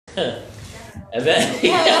And then,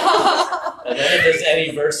 and then if there's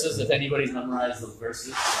any verses, if anybody's memorized those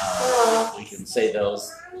verses, we can say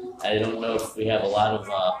those. I don't know if we have a lot of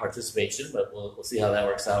participation, but we'll see how that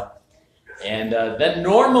works out. And then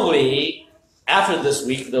normally, after this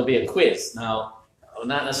week, there'll be a quiz. Now,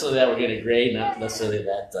 not necessarily that we're going to grade, not necessarily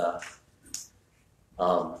that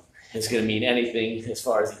it's going to mean anything as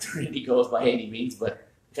far as eternity goes by any means, but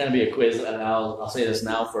it's going to be a quiz. And I'll say this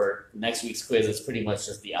now, for next week's quiz, it's pretty much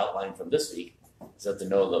just the outline from this week. So to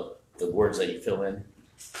know the words that you fill in.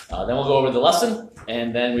 Then we'll go over the lesson,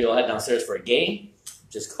 and then we will head downstairs for a game,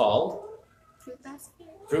 just called Fruit basket.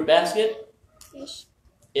 Fruit basket. Ish.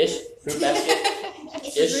 Fruit basket.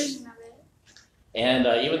 It's a version of it. And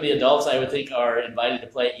even the adults, I would think, are invited to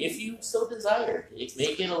play if you so desire. It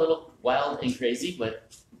may get a little wild and crazy,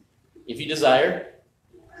 but if you desire,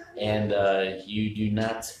 and you do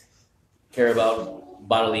not care about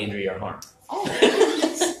bodily injury or harm.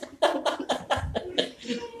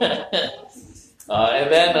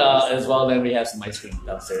 And then, as well, then we have some ice cream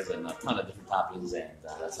downstairs and a ton of different toppings, and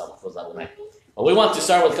that's how we'll close out the night. Well, we want to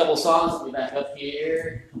start with a couple of songs. We'll be back up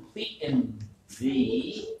here, complete in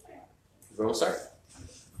D. Where we'll start.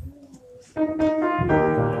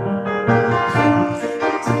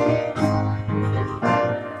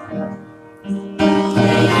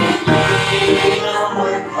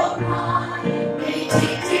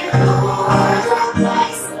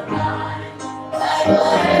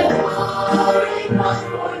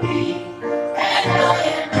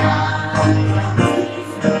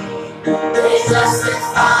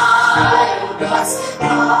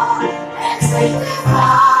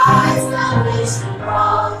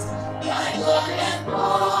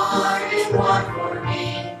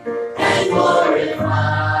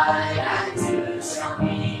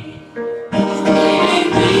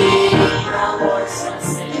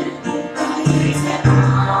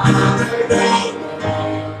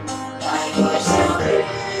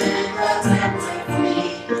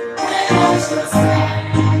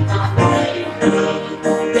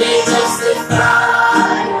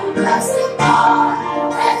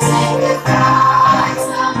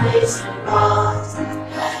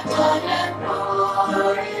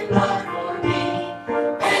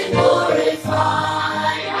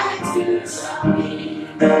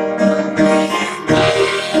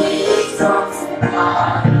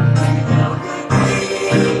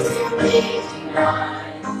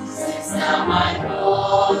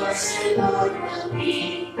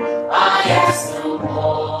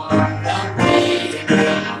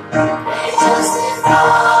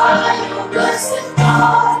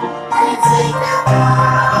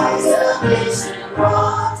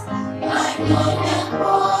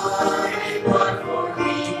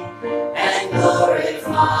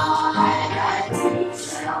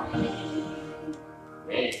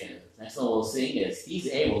 Next one we'll sing is He's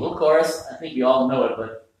Able. No chorus. I think you all know it,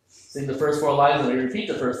 but sing the first 4 lines, and we repeat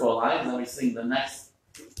the first 4 lines, and then we sing the next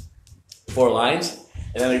 4 lines,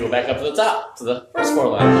 and then we go back up to the top, to the first 4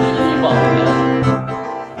 lines. And then you follow.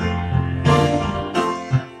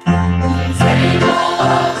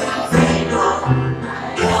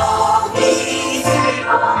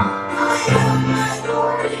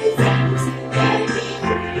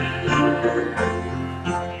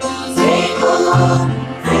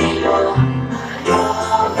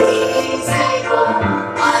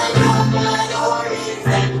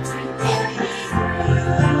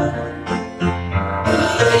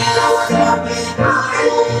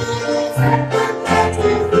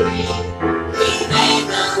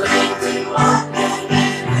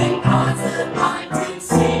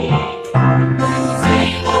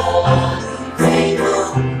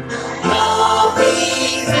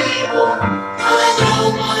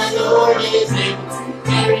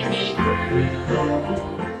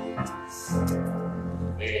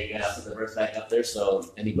 Back up there, so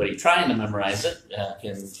anybody trying to memorize it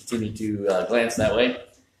can continue to glance that way.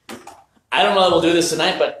 I don't know that we'll do this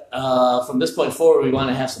tonight, but from this point forward, we want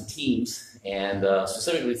to have some teams, and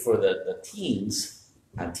specifically for the teams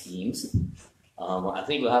on teams, I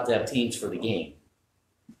think we'll have to have teams for the game.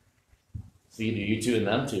 So you do you two and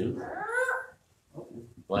them two.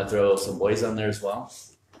 Want to throw some boys on there as well?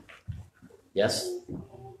 Yes?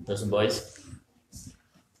 Throw some boys?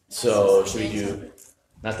 So should we do...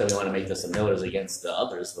 Not that we want to make this a Millers against the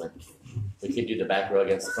others, but we could do the back row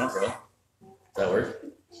against the front row. Does that work?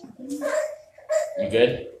 You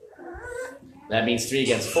good? That means 3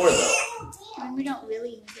 against 4, though. And we don't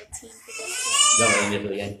really need a team for this You don't really need it for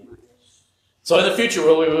the game. So in the future,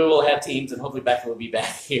 we will have teams, and hopefully Becca will be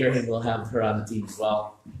back here, and we'll have her on the team as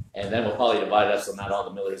well. And then we'll probably divide it up so not all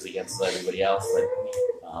the Millers against everybody else, but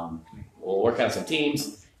we'll work on some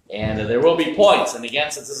teams. And there will be points. And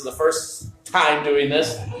again, since this is the first time doing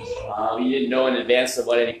this, we didn't know in advance of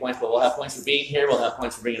what any points, but we'll have points for being here. We'll have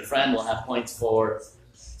points for bringing a friend. We'll have points for,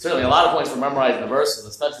 certainly a lot of points for memorizing the verses,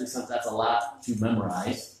 especially since that's a lot to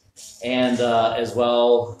memorize. And as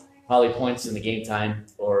well, probably points in the game time,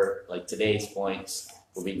 or like today's points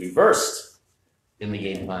will be reversed in the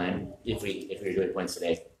game time if we're doing points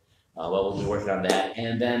today. Well, we'll be working on that.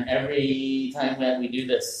 And then every time that we do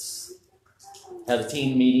this, have a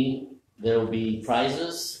team meeting, there will be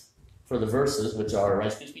prizes for the verses, which are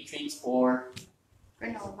Rice Krispie treats or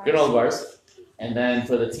granola bars. And then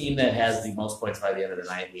for the team that has the most points by the end of the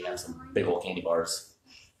night, we have some big old candy bars.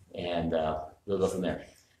 And we'll go from there.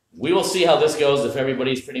 We will see how this goes. If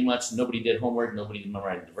everybody's pretty much, nobody did homework, nobody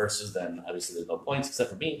memorized the verses, then obviously there's no points except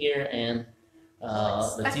for being here, and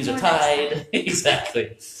the teams are tied.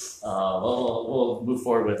 Exactly. We'll move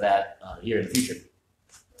forward with that here in the future.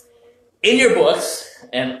 In your books,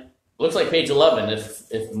 and it looks like page 11,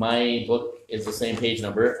 if my book is the same page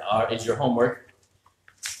number, is your homework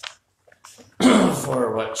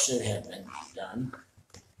for what should have been done.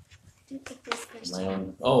 My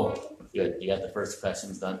own. Oh, good. You got the first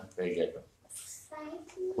questions done. Very good.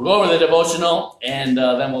 We'll go over the devotional, and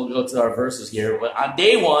then we'll go to our verses here. But on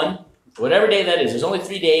day 1, whatever day that is, there's only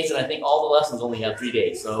 3 days, and I think all the lessons only have 3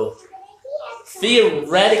 days. So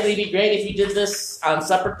theoretically, it'd be great if you did this on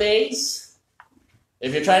separate days.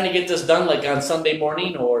 If you're trying to get this done like on Sunday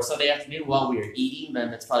morning or Sunday afternoon while we are eating, then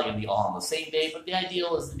it's probably going to be all on the same day. But the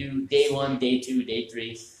ideal is to do day 1, day 2, day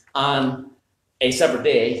 3 on a separate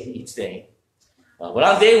day each day. But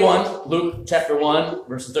on day 1, Luke chapter 1,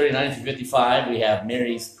 verses 39 through 55, we have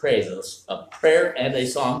Mary's praise, a prayer and a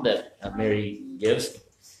song that Mary gives.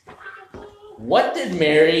 What did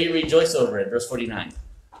Mary rejoice over in verse 49?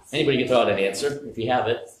 Anybody can throw out an answer if you have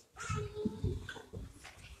it.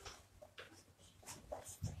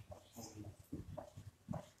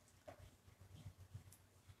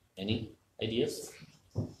 Any ideas?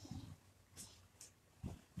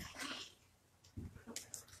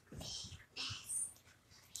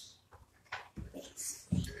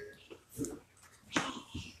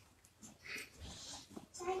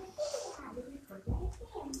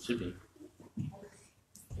 Should be.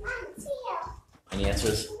 Any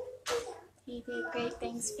answers? He did great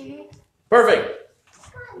things for her. Perfect.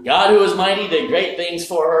 God who is mighty did great things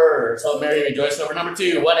for her. So Mary rejoiced over. Number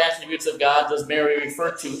 2, what attributes of God does Mary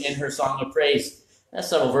refer to in her song of praise? That's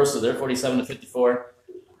several verses there, 47 to 54.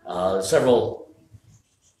 Several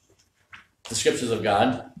descriptions of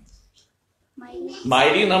God.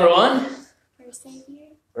 Mighty, number 1. Her Savior.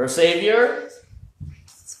 Her Savior.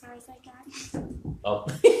 As far as I got. Oh,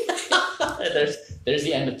 there's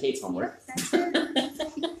the end of Kate's homework.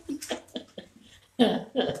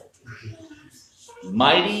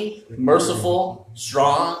 Mighty, merciful,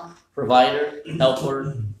 strong, provider,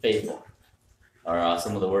 helper, faithful are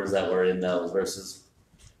some of the words that were in those verses.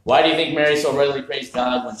 Why do you think Mary so readily praised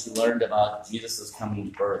God when she learned about Jesus'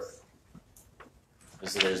 coming birth?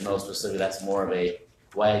 So there's no specific, that's more of a,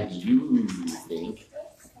 why do you think?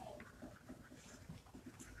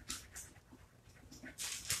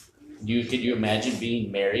 Could you imagine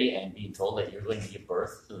being Mary and being told that you're going to give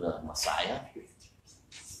birth to the Messiah?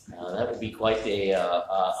 That would be quite a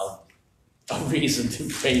reason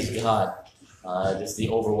to praise God. Just the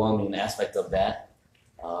overwhelming aspect of that.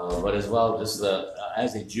 But as well, just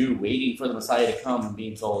as a Jew waiting for the Messiah to come and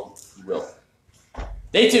being told he will.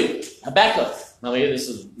 Day 2, Habakkuk. Now maybe this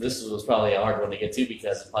was probably a hard one to get to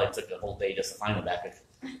because it probably took a whole day just to find Habakkuk.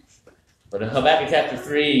 But in Habakkuk chapter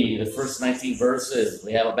 3, the first 19 verses,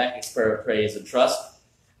 we have Habakkuk's prayer of praise and trust.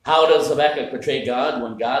 How does Habakkuk portray God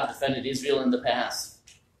when God defended Israel in the past?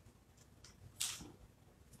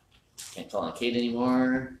 Can't call on Kate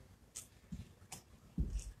anymore.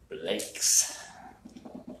 Lakes.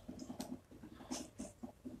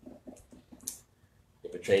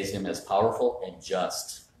 It portrays him as powerful and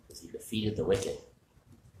just because he defeated the wicked.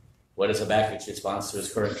 What is Habakkuk's response to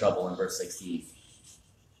his current trouble in verse 16?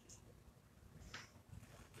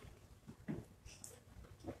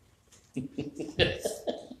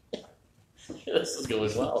 This is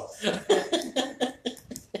going well.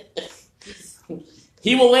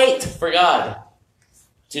 He will wait for God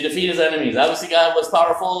to defeat his enemies. Obviously, God was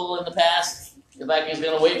powerful in the past. Habakkuk is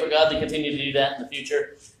going to wait for God to continue to do that in the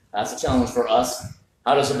future. That's a challenge for us.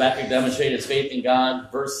 How does Habakkuk demonstrate his faith in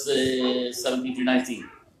God? Verses 17 through 19.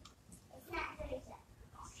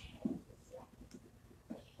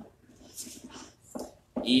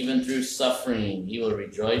 Even through suffering, he will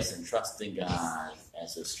rejoice and trust in God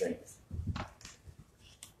as his strength.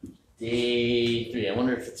 Day 3. I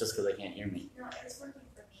wonder if it's just because I can't hear me. No, it was working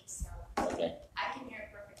for me, so Okay. I can hear it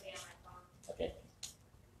perfectly.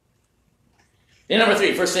 In number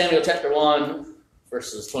 3, 1 Samuel chapter 1,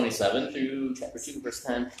 verses 27 through chapter 2, verse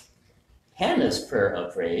 10. Hannah's prayer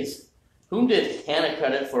of praise. Whom did Hannah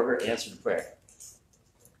credit for her answered prayer?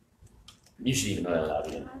 You should even know that out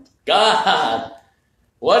again. God!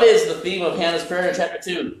 What is the theme of Hannah's prayer in chapter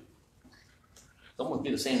 2? It's almost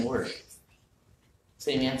be the same word.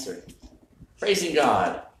 Same answer. Praising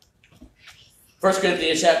God. 1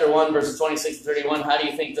 Corinthians chapter 1, verses 26 to 31. How do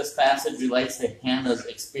you think this passage relates to Hannah's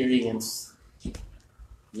experience?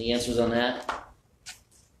 Any answers on that?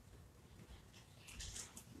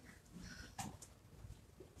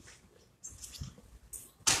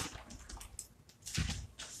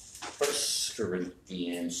 First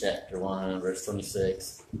Corinthians chapter 1, verse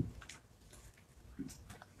 26.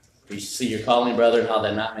 You see your calling, brethren, how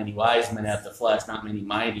that not many wise men have the flesh, not many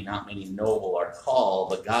mighty, not many noble are called,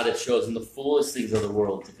 but God has chosen the foolish things of the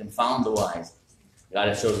world to confound the wise. God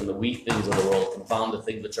has chosen the weak things of the world to confound the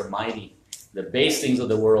things which are mighty. The base things of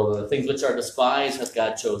the world and the things which are despised hath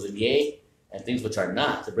God chosen, yea, and things which are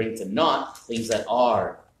not, to bring to naught things that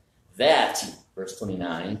are, that, verse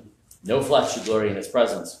 29, no flesh should glory in his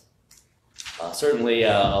presence. Certainly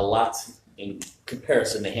a lot in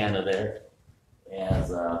comparison to Hannah there,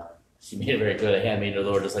 as she made it very good, a handmaid of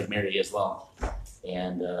the Lord, just like Mary as well,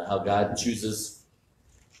 and how God chooses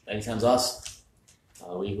many times us,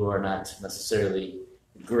 we who are not necessarily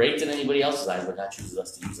great in anybody else's eyes, but God chooses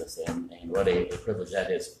us to use us, and what a privilege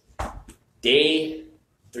that is. Day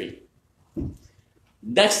 3.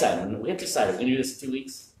 Next time, we have to decide, are we going to do this in 2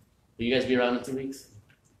 weeks? Will you guys be around in 2 weeks?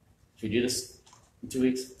 Should we do this in 2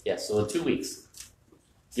 weeks? Yes, so in 2 weeks.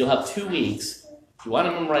 You'll have 2 weeks. If you want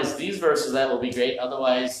to memorize these verses, that will be great.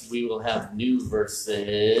 Otherwise, we will have new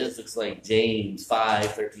verses. Looks like James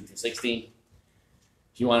 5, 13 through 16.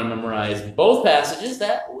 If you want to memorize both passages,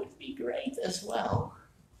 that would be great as well.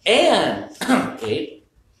 And, Kate,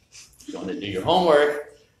 if you want to do your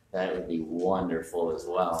homework, that would be wonderful as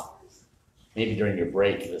well. Maybe during your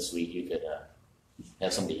break this week, you could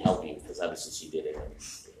have somebody help you, because obviously she did it.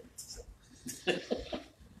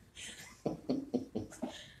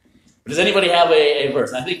 Does anybody have a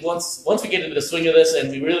verse? I think once we get into the swing of this, and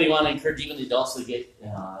we really want to encourage even the adults to get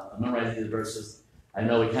memorize these verses. I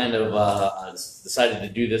know we kind of decided to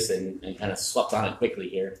do this and kind of swept on it quickly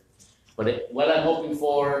here. But what I'm hoping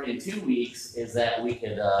for in 2 weeks is that we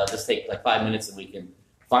could just take like 5 minutes and we can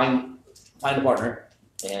find a partner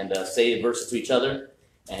and say verses to each other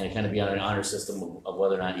and kind of be on an honor system of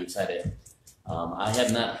whether or not you've said it. I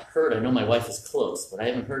have not heard, I know my wife is close, but I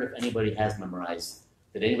haven't heard if anybody has memorized.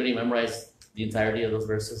 Did anybody memorize the entirety of those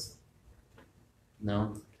verses?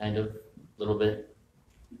 No? Kind of? A little bit?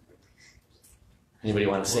 Anybody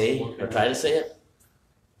want to say or try to say it?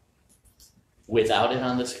 Without it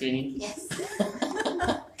on the screen? Yes.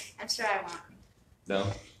 I'm sure I won't. No?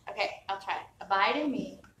 Okay, I'll try. Abide in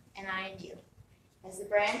me, and I in you. As the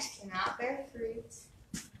branch cannot bear fruit,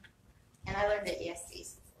 and I learned it yesterday.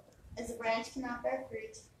 As the branch cannot bear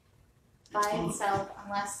fruit by itself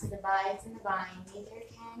unless it abides in the vine, neither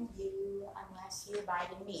can you unless you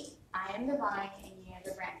abide in me. I am the vine, and ye are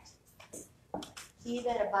the branch. He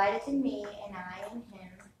that abideth in me, and I in him,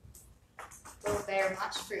 will bear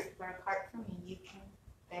much fruit, for apart from me you can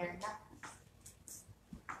bear nothing.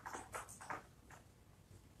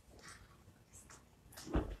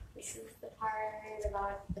 This is the part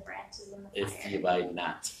about the branches and the fire. If you abide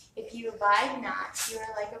not. If you abide not, you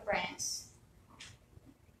are like a branch.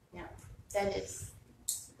 No, that is,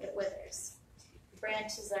 it withers. The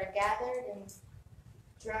branches are gathered and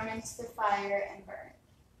thrown into the fire and burned.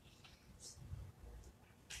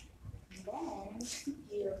 And then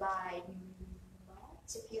you abide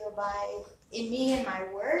not. If you abide in me and my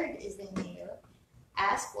word is in you,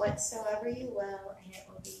 ask whatsoever you will, and it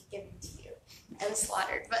will be given to you. I was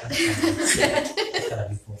slaughtered, but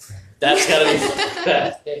That's gotta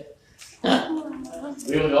be.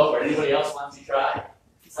 We will go for it. Anybody else wants to try?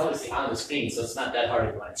 It's obviously on the screen, so it's not that hard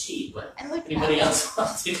if you want to cheat, but anybody else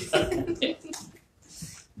wants to?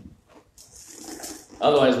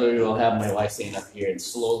 Otherwise, we will have my wife stand up here and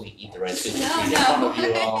slowly eat the rice in front of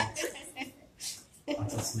you all.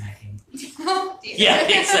 Lots of smacking. Oh, dear. Yeah,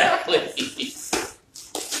 exactly.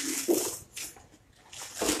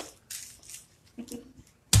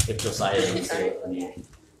 If Josiah didn't say it on you.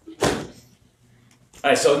 All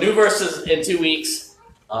right, so new verses in 2 weeks.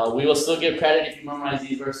 We will still give credit if you memorize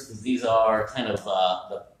these verses, because these are kind of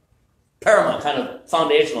the paramount, kind of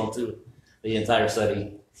foundational to the entire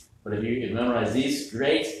study. But if you memorize these,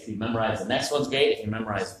 great. If you memorize the next one's great. If you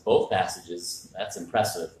memorize both passages, that's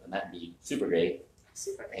impressive, and that'd be super great.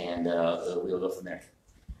 Super great. And we'll go from there.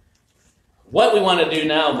 What we want to do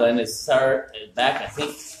now, then, is start back, I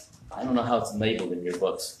think, I don't know how it's labeled in your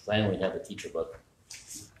books. I only have the teacher book.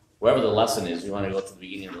 Wherever the lesson is, we want to go to the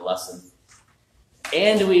beginning of the lesson.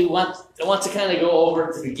 And I want to kind of go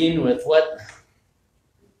over to begin with what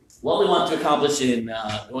we want to accomplish in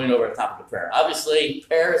going over a topic of prayer. Obviously,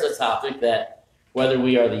 prayer is a topic that whether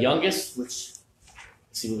we are the youngest, which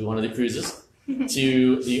seems to be one of the cruises,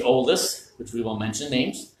 to the oldest, which we won't mention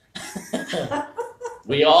names,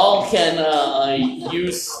 we all can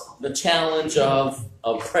use the challenge of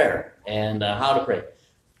prayer and how to pray.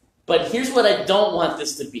 But here's what I don't want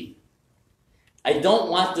this to be. I don't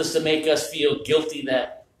want this to make us feel guilty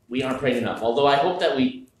that we aren't praying enough. Although I hope that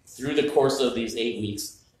we, through the course of these 8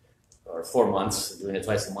 weeks, or 4 months, doing it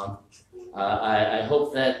twice a month, I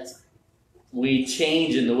hope that we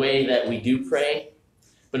change in the way that we do pray.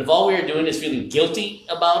 But if all we are doing is feeling guilty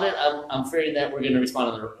about it, I'm afraid that we're going to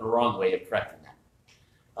respond in the wrong way of correcting that.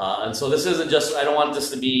 And so this isn't just, I don't want this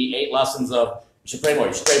to be 8 lessons of, you should pray more,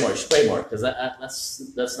 you should pray more, you should pray more, because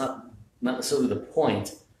that's not necessarily the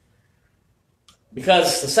point.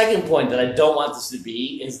 Because the second point that I don't want this to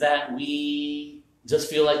be is that we just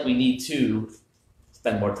feel like we need to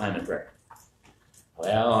spend more time in prayer.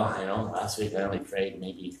 Well, last week I only prayed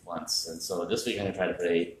maybe once, and so this week I'm going to try to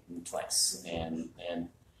pray twice. And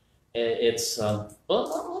it's, well,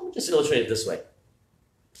 let me just illustrate it this way.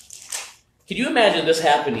 Can you imagine this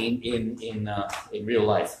happening in real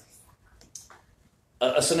life?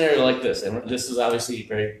 A scenario like this, and this is obviously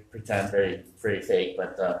very pretend, very, very fake,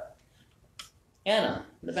 but Anna,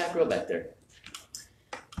 in the back row back there.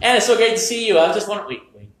 Anna, it's so great to see you. I just want to, wait,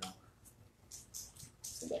 no.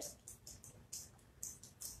 Stand back.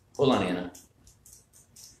 Hold on, Anna.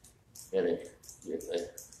 You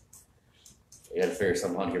gotta figure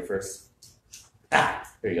something out here first. There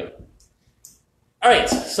you go. All right,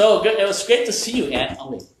 so good. It was great to see you, Anna. Oh,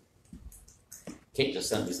 wait. Kate just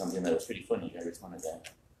sent me something that was pretty funny. I responded to that.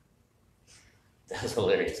 That was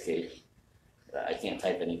hilarious, Kate. I can't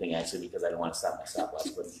type anything, actually, because I don't want to stop my stopwatch,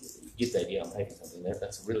 but you get the idea. I'm typing something there.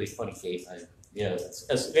 That's really funny, Kate.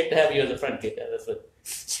 It's great to have you as a friend, Kate. That's what.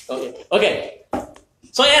 Okay.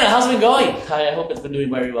 So, Anna, how's it been going? I hope it's been doing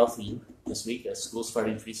very well for you this week. School's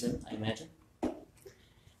starting pretty soon, I imagine.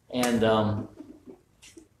 And I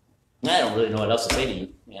don't really know what else to say to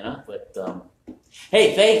you, Anna, but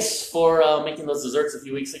hey, thanks for making those desserts a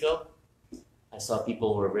few weeks ago. I saw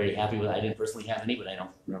people were very happy with it. I didn't personally have any, but I don't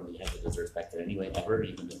normally have the desserts back there anyway, ever,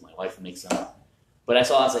 even if my wife makes them. But I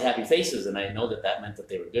saw lots of happy faces, and I know that meant that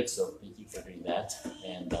they were good, so thank you for doing that.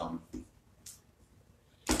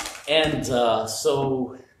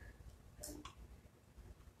 So,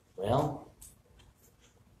 well,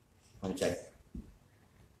 let me check.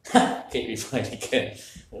 Kate replied again.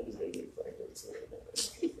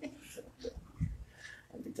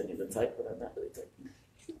 I'm pretending to type, but I'm not really typing.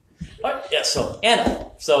 All right, yeah, so Anna.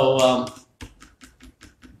 So,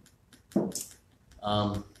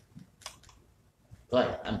 boy,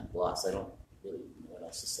 I'm lost. I don't really know what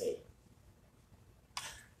else to say.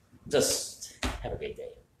 Just have a great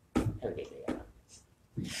day. Have a great day, Anna.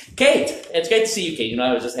 Kate, it's great to see you, Kate.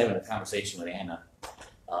 I was just having a conversation with Anna.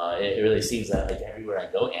 It really seems that like everywhere I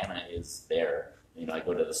go, Anna is there. I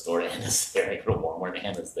go to the store, Anna's there. I go to Walmart,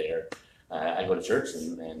 Anna's there. I go to church,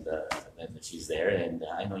 and she's there. And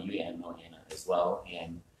I know you, Anna, know Anna as well.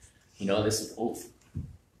 And this is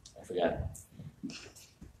I forgot.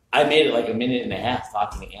 I made it like a minute and a half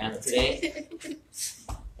talking to Anna today.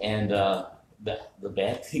 And the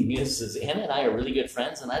bad thing is Anna and I are really good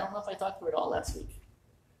friends, and I don't know if I talked to her at all last week.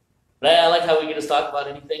 But I like how we can just talk about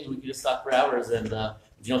anything. We can just talk for hours. And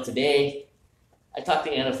today I talked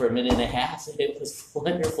to Anna for a minute and a half, and it was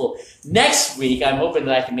wonderful. Next week, I'm hoping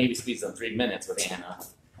that I can maybe squeeze in 3 minutes with Anna.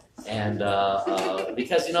 And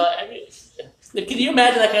because, can you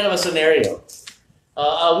imagine that kind of a scenario?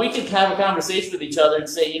 We could have a conversation with each other and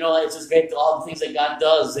say, it's just great, all the things that God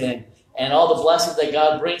does and all the blessings that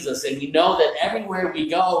God brings us. And we know that everywhere we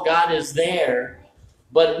go, God is there.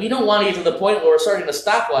 But we don't want to get to the point where we're starting to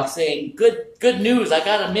stopwatch saying, good news, I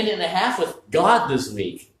got a minute and a half with God this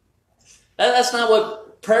week. That's not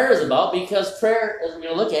what prayer is about, because prayer, as we're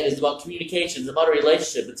going to look at, is about communication. It's about a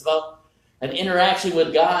relationship. It's about an interaction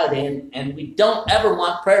with God. And we don't ever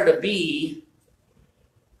want prayer to be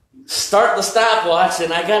start the stopwatch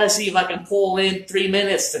and I got to see if I can pull in 3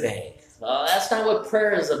 minutes today. That's not what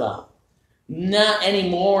prayer is about. Not any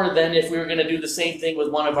more than if we were going to do the same thing with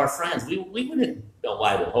one of our friends. We wouldn't,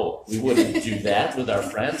 I would hope, we wouldn't do that with our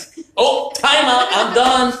friends. Oh, time out, I'm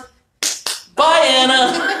done. Bye,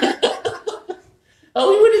 Anna.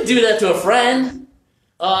 We wouldn't do that to a friend.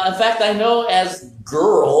 In fact, I know as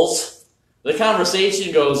girls, the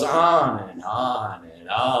conversation goes on and on and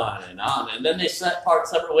on and on. And then they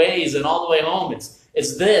separate ways, and all the way home,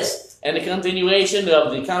 it's this. And the continuation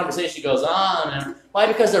of the conversation goes on. And why?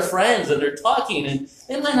 Because they're friends, and they're talking, and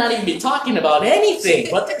they might not even be talking about anything,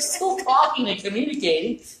 but they're still talking and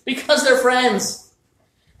communicating because they're friends.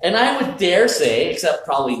 And I would dare say, except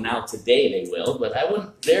probably now today they will, but I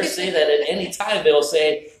wouldn't dare say that at any time they'll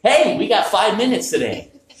say, hey, we got 5 minutes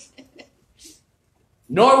today.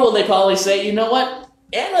 Nor will they probably say, you know what,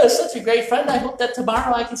 Anna is such a great friend, I hope that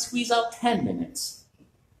tomorrow I can squeeze out 10 minutes.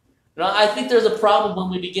 You know, I think there's a problem when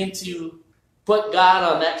we begin to put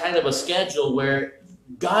God on that kind of a schedule where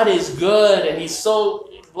God is good and He's so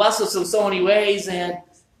blessed us in so many ways, and,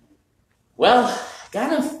 well,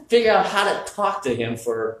 gotta figure out how to talk to Him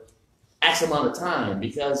for X amount of time,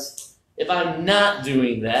 because if I'm not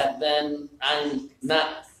doing that, then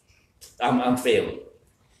I'm failing.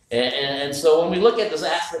 And so when we look at this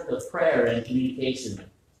aspect of prayer and communication,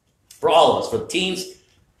 for all of us, for the teens,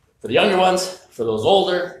 for the younger ones, for those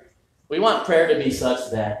older, we want prayer to be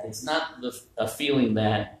such that it's not a feeling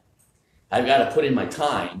that I've got to put in my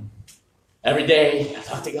time. Every day, I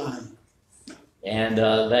talk to God. And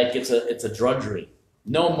that it's a drudgery.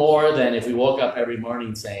 No more than if we woke up every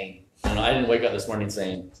morning saying, you know, I didn't wake up this morning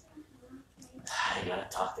saying, I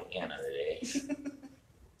got to talk to Anna today.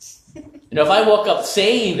 You know, if I woke up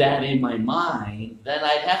saying that in my mind, then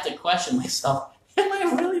I'd have to question myself, am I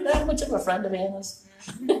really that much of a friend of Anna's?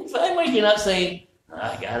 If I'm waking up saying,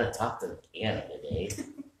 I got to talk to Anna today.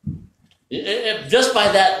 Just by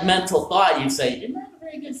that mental thought, you'd say, you're not a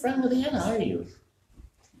very good friend with Anna, are you?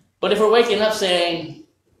 But if we're waking up saying,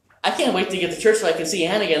 I can't wait to get to church so I can see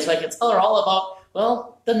Anna again, so I can tell her all about,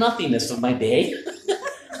 well, the nothingness of my day.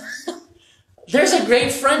 There's a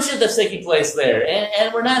great friendship that's taking place there.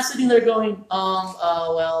 And we're not sitting there going,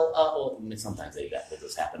 well, sometimes that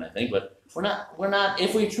does happen, I think, but we're not,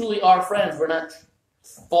 if we truly are friends, we're not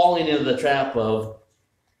falling into the trap of,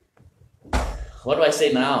 what do I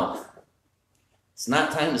say now? It's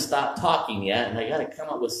not time to stop talking yet, and I got to come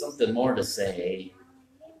up with something more to say.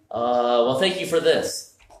 Well, thank you for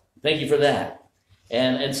this. Thank you for that.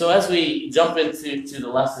 And so as we jump into the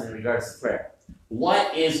lesson in regards to prayer,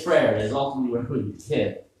 what is prayer? Is ultimately where we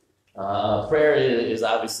begin. Prayer is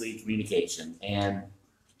obviously communication, and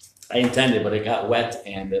I intended, but it got wet,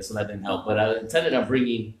 and so that didn't help. But I intended on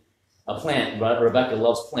bringing a plant. Rebecca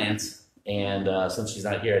loves plants, and since she's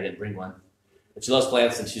not here, I didn't bring one. But she loves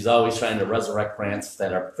plants, and she's always trying to resurrect plants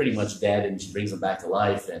that are pretty much dead, and she brings them back to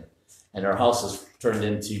life. And her house is turned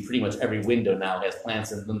into pretty much every window now has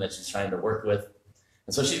plants in them that she's trying to work with.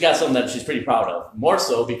 And so she's got some that she's pretty proud of. More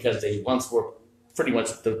so because they once were pretty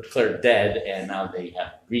much declared dead, and now they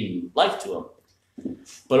have breathing life to them.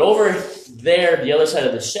 But over there, the other side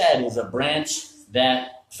of the shed, is a branch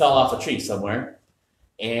that fell off a tree somewhere.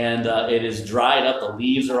 And it is dried up. The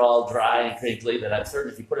leaves are all dry and crinkly that I'm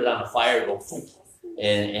certain if you put it on a fire, it'll go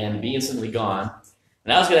and be instantly gone.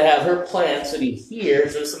 And I was going to have her plant sitting here.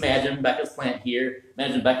 So just imagine Becca's plant here.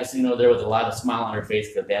 Imagine Becca sitting over there with a lot of smile on her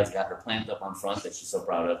face because Dad's got her plant up on front that she's so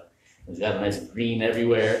proud of. It's got a nice green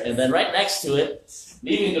everywhere. And then right next to it,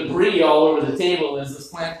 leaving debris all over the table, is this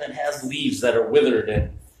plant that has leaves that are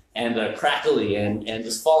withered and crackly and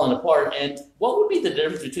just falling apart. And what would be the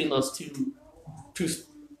difference between those two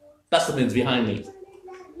specimens behind me?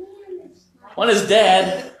 One is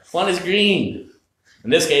dead, one is green. In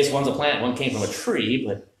this case, one's a plant, one came from a tree,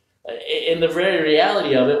 but in the very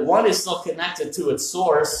reality of it, one is still connected to its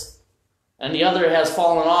source, and the other has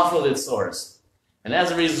fallen off of its source. And as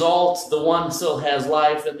a result, the one still has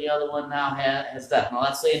life, and the other one now has death. Now,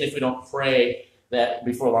 that's saying if we don't pray that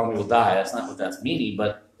before long we will die. That's not what that's meaning,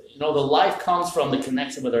 but you know, the life comes from the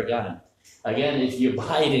connection with our God. Again, if you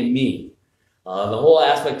abide in me, the whole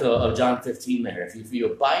aspect of John 15 there, if you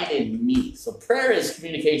abide in me. So prayer is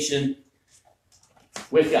communication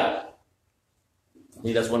with God.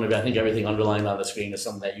 I that's one of, I think everything underlined on the screen is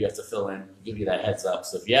something that you have to fill in, give you that heads up.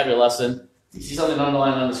 So if you have your lesson, you see something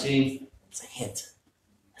underlined on the screen, it's a hint.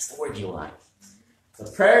 That's the word you want.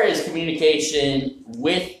 So prayer is communication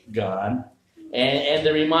with God, and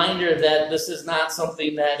the reminder that this is not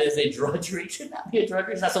something that is a drudgery. It should not be a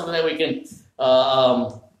drudgery. It's not something that we can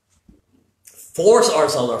force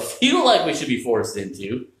ourselves or feel like we should be forced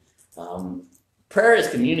into. Prayer is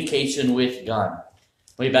communication with God.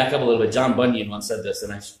 Let me back up a little bit. John Bunyan once said this,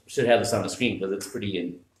 and I should have this on the screen because it's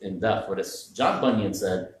pretty in depth. But John Bunyan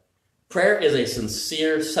said, prayer is a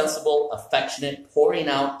sincere, sensible, affectionate pouring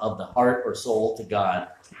out of the heart or soul to God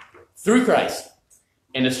through Christ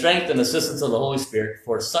in the strength and assistance of the Holy Spirit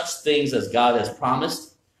for such things as God has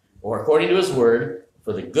promised or according to his word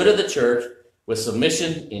for the good of the church with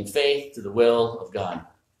submission in faith to the will of God.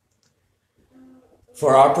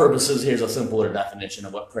 For our purposes, here's a simpler definition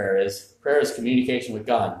of what prayer is. Prayer is communication with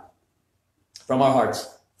God from our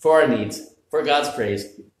hearts, for our needs, for God's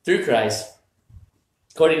praise, through Christ,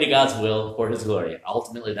 according to God's will, for his glory.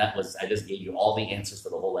 Ultimately, I just gave you all the answers for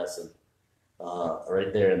the whole lesson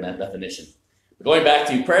right there in that definition. But going back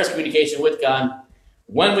to prayer is communication with God.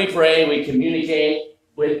 When we pray, we communicate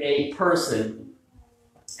with a person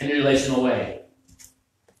in a relational way.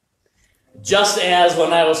 Just as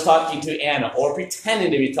when I was talking to Anna, or pretending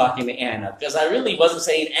to be talking to Anna, because I really wasn't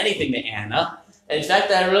saying anything to Anna. In fact,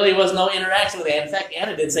 there really was no interaction with Anna. In fact,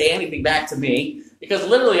 Anna didn't say anything back to me, because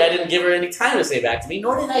literally I didn't give her any time to say back to me,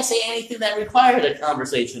 nor did I say anything that required a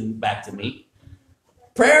conversation back to me.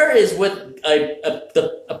 Prayer is with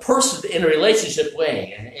a person in a relationship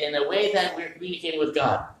way, in a way that we're communicating with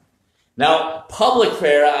God. Now, public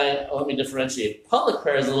prayer, let me differentiate. Public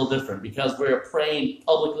prayer is a little different, because we're praying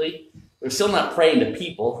publicly. We're still not praying to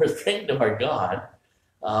people. We're praying to our God.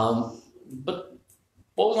 But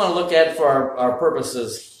what we want to look at for our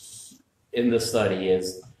purposes in this study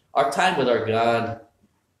is our time with our God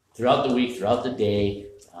throughout the week, throughout the day,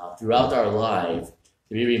 throughout our life,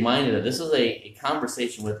 to be reminded that this is a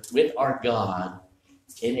conversation with our God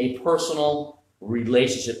in a personal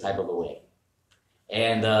relationship type of a way.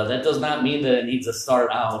 And that does not mean that it needs to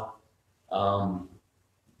start out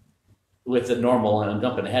with the normal, and I'm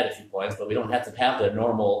jumping ahead a few points, but we don't have to have the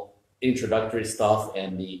normal introductory stuff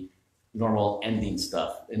and the normal ending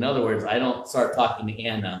stuff. In other words, I don't start talking to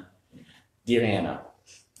Anna, dear Anna,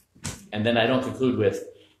 and then I don't conclude with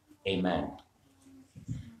amen.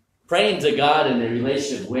 Praying to God in a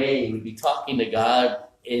relationship way would be talking to God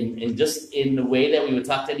in just in the way that we would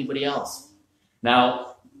talk to anybody else.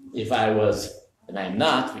 Now, if I was, and I'm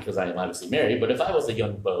not because I'm obviously married, but if I was a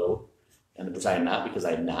young beau, and which I'm not because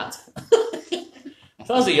I'm not, if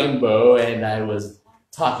I was a young beau and I was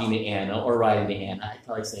talking to Anna or writing to Anna, I'd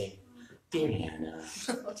probably say, dear Anna.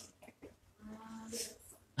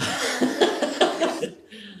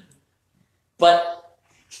 But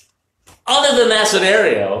other than that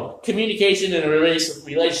scenario, communication in a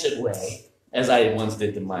relationship way, as I once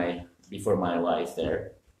did before my life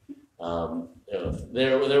there,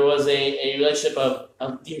 there was a relationship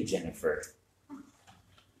of dear Jennifer.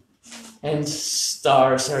 And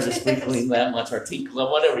stars started sprinkling that much, or tinkling,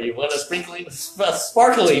 whatever you want, sprinkling,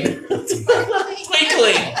 sparkling,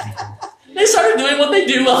 twinkling. They started doing what they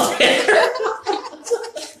do out there.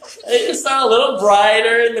 It started a little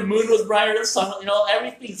brighter, and the moon was brighter, the sun,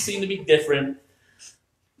 everything seemed to be different.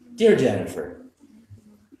 Dear Jennifer.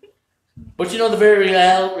 But the very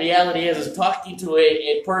reality is talking to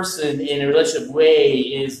a person in a relationship way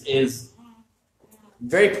is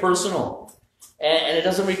very personal. And it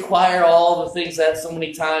doesn't require all the things that so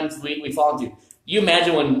many times we fall into. You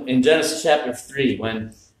imagine when in Genesis chapter 3,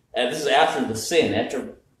 when this is after the sin,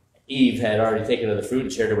 after Eve had already taken of the fruit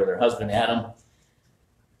and shared it with her husband Adam.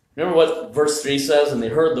 Remember what verse 3 says? And they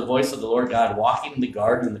heard the voice of the Lord God walking in the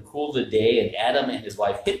garden in the cool of the day, and Adam and his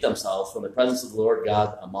wife hid themselves from the presence of the Lord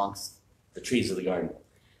God amongst the trees of the garden.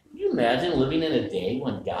 Can you imagine living in a day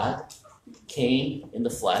when God came in the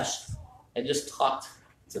flesh and just talked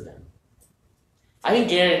to them? I can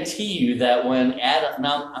guarantee you that when Adam,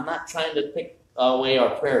 now I'm not trying to pick away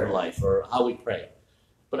our prayer life or how we pray,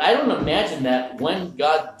 but I don't imagine that when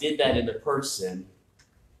God did that in the person,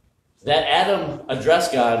 that Adam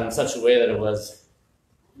addressed God in such a way that it was,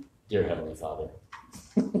 dear Heavenly Father,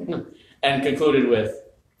 and concluded with,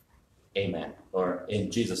 amen, or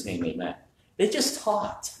in Jesus' name, amen. They just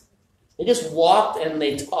talked. They just walked and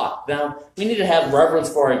they talked. Now, we need to have reverence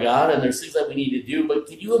for our God, and there's things that we need to do, but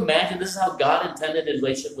can you imagine this is how God intended a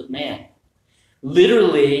relationship with man?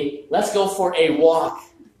 Literally, let's go for a walk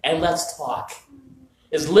and let's talk.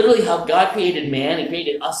 It's literally how God created man and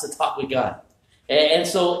created us to talk with God. And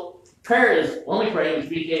so prayer is, when we pray, we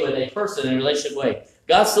communicate with a person in a relationship way.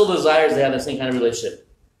 God still desires to have the same kind of relationship.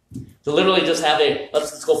 To literally just have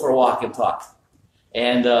let's go for a walk and talk.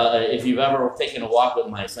 And if you've ever taken a walk with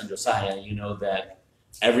my son Josiah, you know that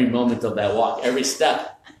every moment of that walk, every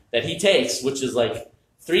step that he takes, which is like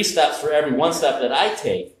 3 steps for every 1 step that I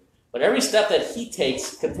take, but every step that he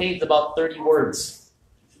takes contains about 30 words.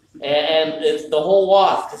 And it's the whole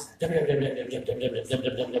walk.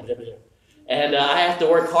 And I have to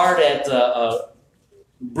work hard at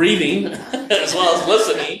breathing as well as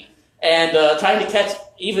listening and trying to catch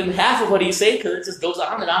even half of what he's saying, because it just goes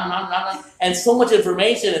on and on and on and on. And so much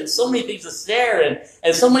information and so many things to share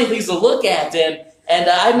and so many things to look at. And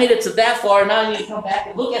I made it to that far, and now I need to come back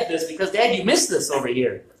and look at this because, Dad, you missed this over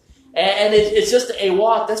here. And it's just a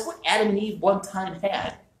walk. That's what Adam and Eve one time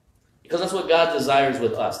had. Because that's what God desires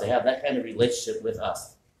with us, to have that kind of relationship with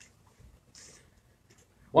us.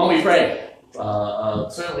 When we pray,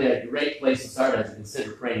 certainly a great place to start as you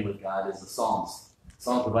consider praying with God is the Psalms.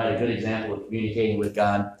 Psalms provide a good example of communicating with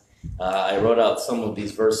God. I wrote out some of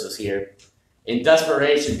these verses here. In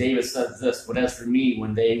desperation, David says this, "But as for me,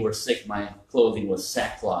 when they were sick, my clothing was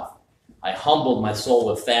sackcloth. I humbled my soul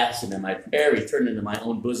with fasting, and my prayer returned into my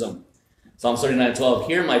own bosom." Psalm 39:12,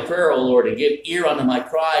 "Hear my prayer, O Lord, and give ear unto my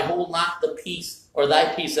cry. Hold not the peace or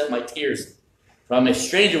thy peace at my tears. For I am a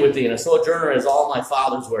stranger with thee, and a sojourner as all my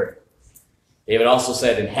fathers were." David also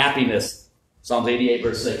said in happiness, Psalms 88,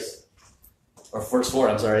 verse 6, or verse 4,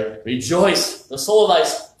 I'm sorry, "Rejoice, the soul of thy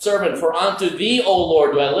servant, for unto thee, O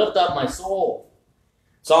Lord, do I lift up my soul."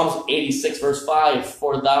 Psalms 86, verse 5,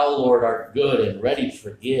 "For thou, Lord, art good and ready to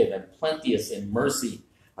forgive, and plenteous in mercy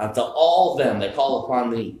unto all them that call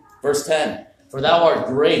upon thee." Verse 10, "For thou art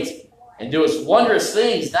great, and doest wondrous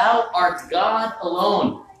things. Thou art God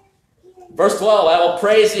alone." Verse 12, "I will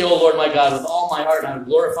praise thee, O Lord my God, with all my heart, and I will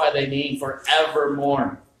glorify thy name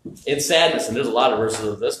forevermore." In sadness, and there's a lot of verses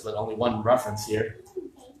of this, but only one reference here.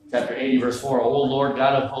 Chapter 80, verse 4, "O Lord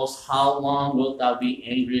God of hosts, how long wilt thou be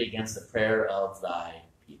angry against the prayer of thy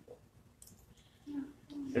people?"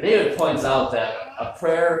 So David points out that a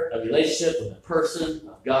prayer, a relationship with a person,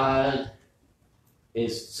 of God,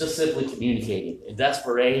 is just simply communicating in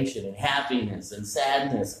desperation, in happiness, in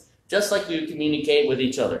sadness, just like we communicate with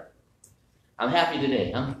each other. I'm happy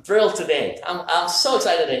today. I'm thrilled today. I'm so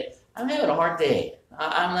excited today. I'm having a hard day.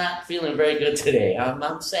 I'm not feeling very good today.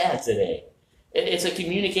 I'm sad today. It's a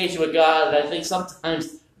communication with God, and I think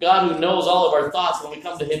sometimes God, who knows all of our thoughts, when we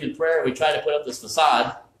come to Him in prayer, we try to put up this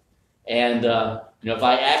facade. And if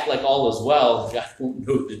I act like all is well, God won't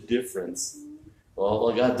know the difference.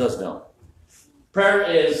 Well, God does know. Prayer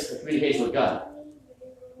is a communication with God.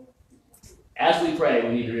 As we pray, we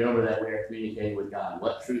need to remember that we are communicating with God.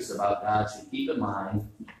 What truths about God should keep in mind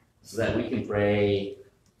so that we can pray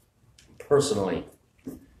personally?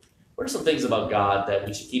 What are some things about God that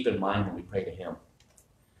we should keep in mind when we pray to Him?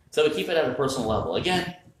 So we keep it at a personal level.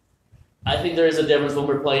 Again, I think there is a difference when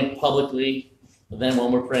we're praying publicly than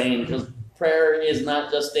when we're praying, because prayer is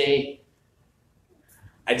not just I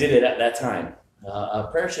did it at that time.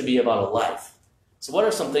 Prayer should be about a life. So what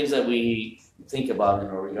are some things that we think about in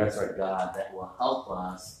regards to our God that will help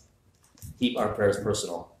us keep our prayers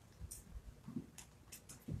personal?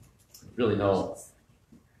 Really no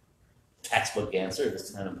textbook answer,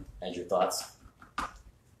 just kind of add your thoughts.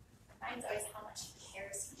 Mine's always how much He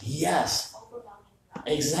cares. Yes, Overwhelming love.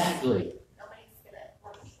 exactly. Nobody's gonna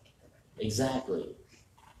love you. Exactly.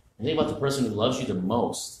 And think about the person who loves you the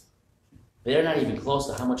most. They're not even close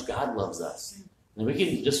to how much God loves us. And we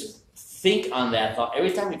can just think on that thought.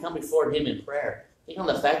 Every time we come before Him in prayer, think on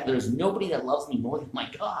the fact that there's nobody that loves me more than my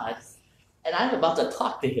God. And I'm about to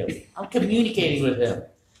talk to Him. I'm communicating with Him.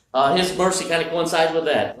 His mercy kind of coincides with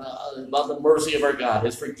that. About the mercy of our God.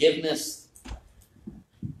 His forgiveness.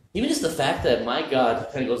 Even just the fact that my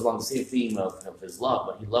God kind of goes along the same theme of His love,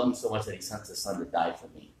 but He loved me so much that He sent His Son to die for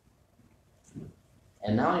me.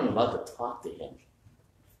 And now I'm about to talk to Him.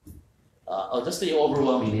 Just the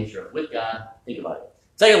overwhelming nature of with God. Think about it.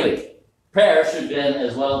 Secondly, prayer should then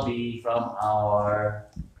as well be from our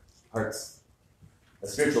hearts. The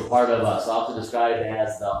spiritual part of us, often described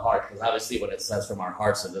as the heart, because obviously when it says from our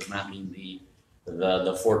hearts, it does not mean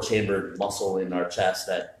the four-chambered muscle in our chest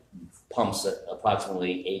that pumps at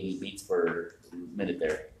approximately 80 beats per minute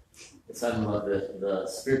there. It's talking about the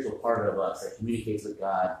spiritual part of us that communicates with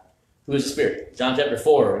God, who is the Spirit. John chapter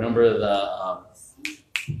 4, remember the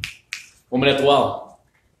woman at the well.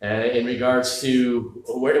 In regards to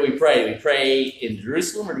where do we pray? We pray in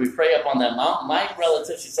Jerusalem, or do we pray up on that mountain? My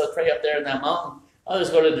relative, she said, pray up there in that mountain. Others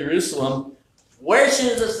go to Jerusalem. Where should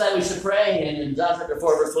it say we should pray? And in John chapter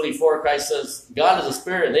 4, verse 24, Christ says, God is a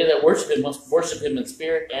spirit, and they that worship Him must worship Him in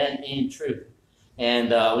spirit and in truth. And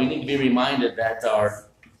we need to be reminded that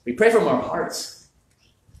we pray from our hearts.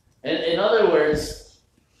 And in other words,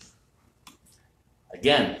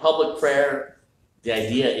 again, public prayer, the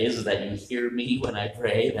idea is that you hear me when I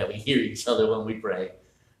pray, that we hear each other when we pray.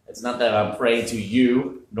 It's not that I'm praying to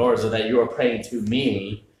you, nor is it that you are praying to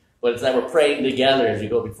me, but it's that we're praying together as we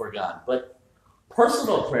go before God. But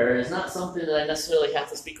personal prayer is not something that I necessarily have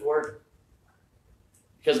to speak a word.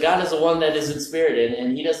 Because God is the one that is in spirit,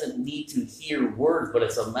 and He doesn't need to hear words, but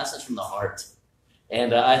it's a message from the heart.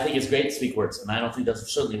 And I think it's great to speak words, and I don't think that's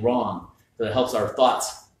certainly wrong, that it helps our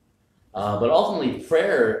thoughts. But ultimately,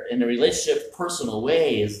 prayer in a relationship, personal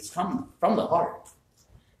way is from the heart.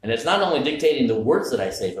 And it's not only dictating the words that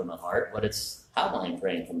I say from the heart, but it's how I'm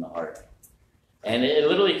praying from the heart. And it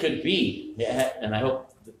literally could be, and I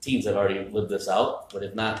hope the teens have already lived this out, but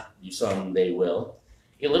if not, you someday will.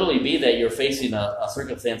 It can literally be that you're facing a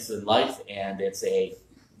circumstance in life, and it's a,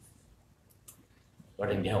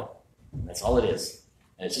 Lord, I need help. That's all it is.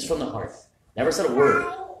 And it's just from the heart. Never said a word,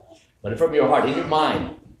 but from your heart, in your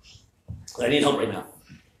mind. I need help right now.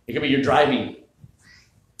 It could be you're driving,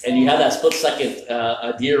 and you have that split second,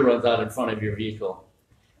 a deer runs out in front of your vehicle,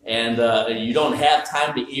 and you don't have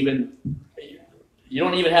time to even, you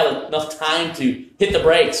don't even have enough time to hit the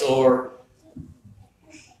brakes, or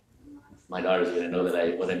my daughter's going to know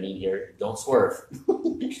that what I mean here. Don't swerve.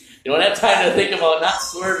 You don't have time to think about not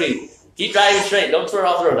swerving. Keep driving straight. Don't swerve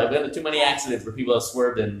off the road. I've been to too many accidents where people have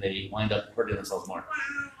swerved and they wind up hurting themselves more.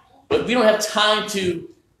 But we don't have time to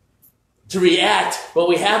react, but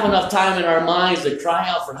we have enough time in our minds to cry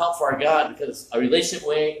out for help for our God, because a relationship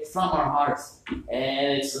way from our hearts,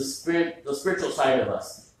 and it's the spiritual side of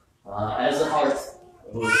us, as the heart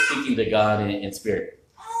who is speaking to God in spirit.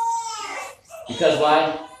 Because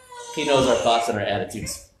why? He knows our thoughts and our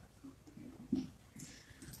attitudes.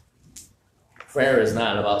 Prayer is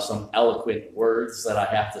not about some eloquent words that I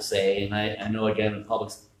have to say, and I know, again, in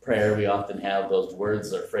public prayer we often have those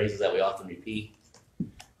words or phrases that we often repeat.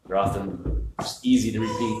 They're often just easy to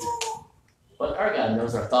repeat. But our God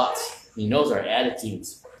knows our thoughts. He knows our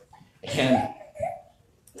attitudes. And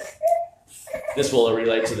this will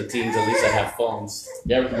relate to the teens, at least that have phones.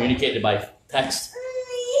 You ever communicated by text?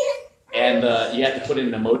 And you have to put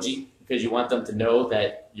in an emoji because you want them to know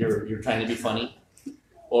that you're trying to be funny.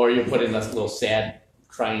 Or you put in a little sad,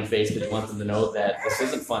 crying face because you want them to know that this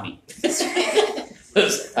isn't funny.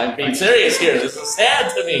 I'm being serious here. This is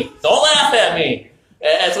sad to me. Don't laugh at me.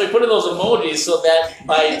 And so we put in those emojis so that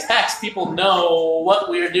by text people know what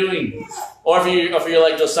we're doing. Or if you're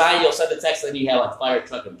like Josiah, you'll send a text and you have like fire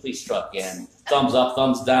truck and police truck and thumbs up,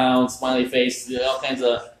 thumbs down, smiley face, all kinds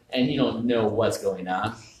of, and you don't know what's going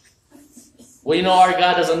on. Well, you know, our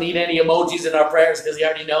God doesn't need any emojis in our prayers because He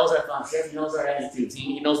already knows our thoughts. He knows our attitudes.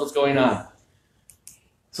 He knows what's going on.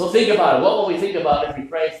 So think about it. What will we think about if we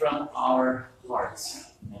pray from our hearts?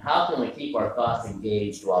 And how can we keep our thoughts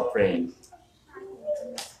engaged while praying?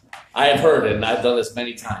 I have heard, and I've done this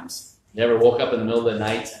many times. You ever woke up in the middle of the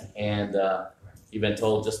night and you've been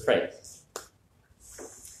told, just pray.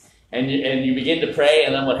 And you begin to pray,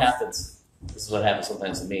 and then what happens? This is what happens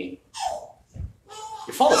sometimes to me.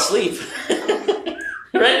 You fall asleep.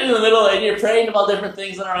 Right in the middle, and you're praying about different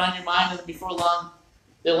things that are on your mind, and then before long,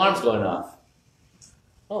 the alarm's going off.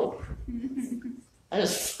 Oh, I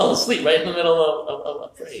just fell asleep right in the middle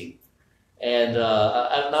of praying. And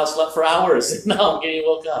I've now slept for hours, and now I'm getting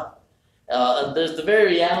woke up. There's the very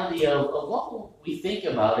reality of what will we think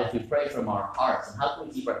about if we pray from our hearts, and how can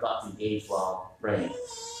we keep our thoughts engaged while praying?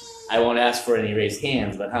 I won't ask for any raised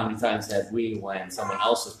hands, but how many times have we, when someone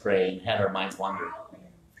else is praying, had our minds wander?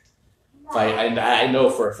 I know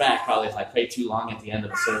for a fact, probably if I pray too long at the end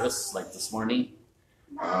of the service, like this morning,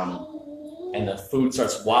 and the food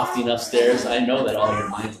starts wafting upstairs, I know that all your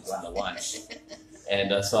minds have gone to lunch.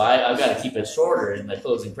 And so I've got to keep it shorter in the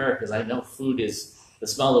closing prayer, because I know the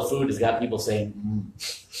smell of food has got people saying,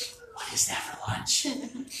 what is that for lunch?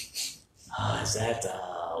 Is that,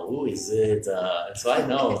 who is it? So I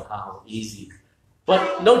know how easy.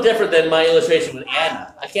 But no different than my illustration with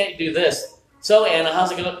Anna. I can't do this. So Anna,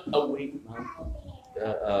 how's it going? Oh wait,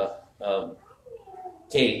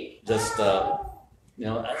 Kate, just I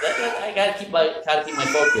gotta keep my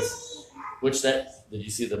focus. Which did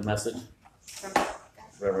you see the message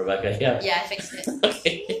from Rebecca? Yeah. Yeah, I fixed it.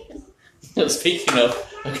 Okay. Speaking of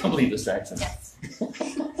a complete distraction. Yes.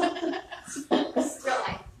 It's real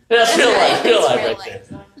life. That's real life It's right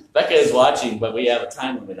there. Becca is watching, but we have a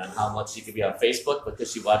time limit on how much she could be on Facebook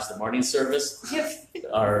because she watched the morning service.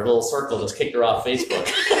 Our little circle just kicked her off Facebook.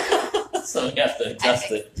 So we have to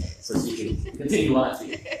adjust it so she can continue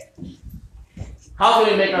watching. How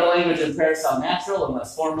can we make our language in prayer sound natural and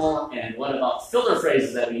less formal? And what about filler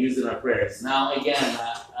phrases that we use in our prayers? Now, again,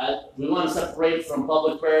 we want to separate from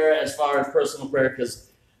public prayer as far as personal prayer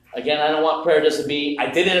because, again, I don't want prayer just to be,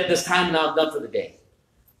 I did it at this time, now I'm done for the day.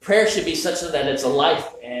 Prayer should be such that it's a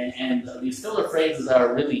life, and these filler phrases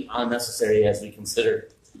are really unnecessary as we consider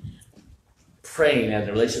praying as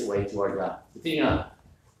a relationship way to our God. Continue on.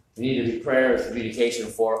 We need to be prayer as communication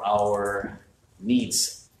for our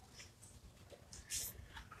needs.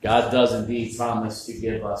 God does indeed promise to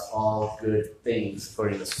give us all good things,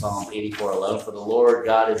 according to Psalm 84:11. For the Lord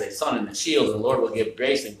God is a sun and a shield, and the Lord will give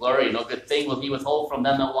grace and glory, and no good thing will He withhold from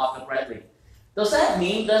them that walk uprightly. Does that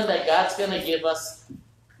mean then that God's going to give us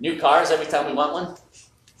new cars every time we want one?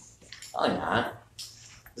 Probably not.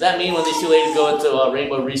 Does that mean when these two ladies go into a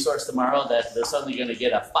Rainbow Resource tomorrow that they're suddenly going to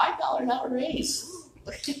get a $5 an hour raise?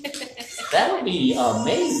 That would be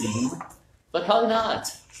amazing. But probably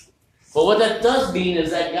not. But what that does mean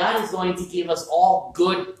is that God is going to give us all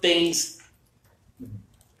good things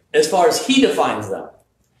as far as He defines them.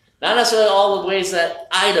 Not necessarily all the ways that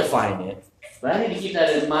I define it, but I need to keep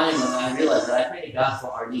that in mind when I realize that I pray to God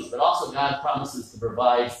for our needs. But also God promises to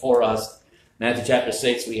provide for us. Matthew chapter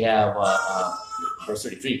 6, we have verse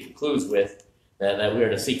 33 concludes with that we are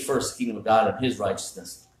to seek first the kingdom of God and His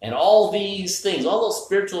righteousness. And all these things, all those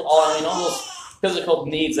spiritual, all those physical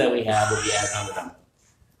needs that we have will be added unto them.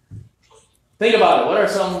 Think about it. What are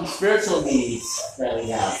some spiritual needs that we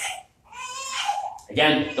have?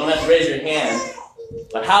 Again, don't have to raise your hand,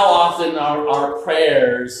 but how often are our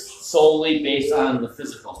prayers solely based on the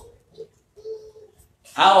physical?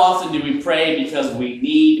 How often do we pray because we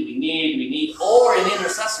need, or in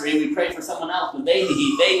intercessory, we pray for someone else when they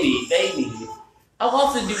need? How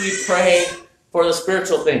often do we pray for the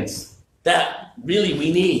spiritual things that really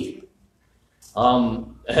we need?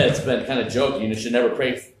 It's been kind of joking. You should never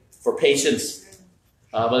pray for patience.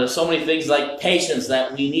 But there's so many things like patience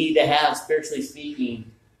that we need to have, spiritually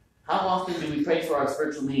speaking. How often do we pray for our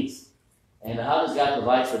spiritual needs? And how does God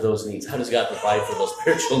provide for those needs? How does God provide for those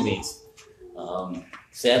spiritual needs?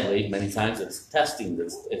 Sadly, many times it's testing,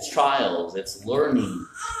 it's trials, it's learning,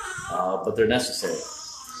 but they're necessary.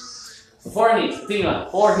 For our needs, continue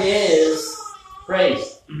on. For His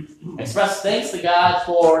praise. Express thanks to God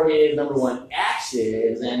for His, number one,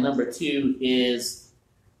 actions, and number two, His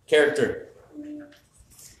character.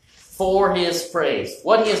 For His praise.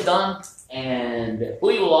 What He has done and who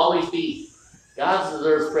He will always be. God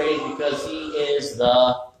deserves praise because He is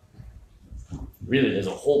really, there's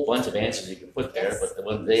a whole bunch of answers you can put there, but the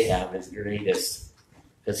one they have is greatest.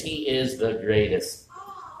 Because He is the greatest.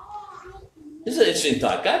 This is an interesting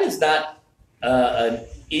thought. God is not an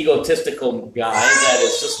egotistical guy that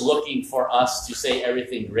is just looking for us to say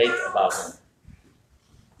everything great about Him.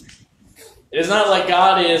 It is not like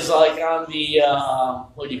God is like on the,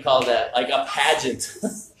 what do you call that, like a pageant.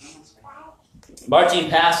 Marching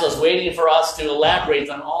past us, waiting for us to elaborate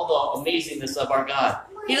on all the amazingness of our God.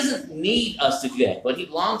 He doesn't need us to do that, but He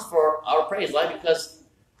longs for our praise. Why? Because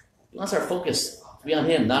He wants our focus to be on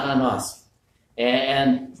Him, not on us.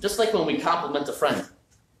 And just like when we compliment a friend,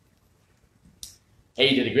 hey,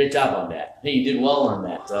 you did a great job on that. Hey, you did well on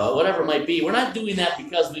that. Whatever it might be. We're not doing that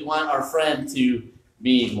because we want our friend to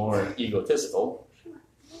be more egotistical.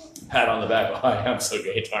 Pat on the back. Oh, I am so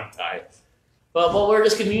great, aren't I? But we're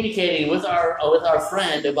just communicating with our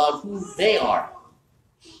friend about who they are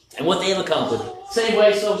and what they've accomplished. Same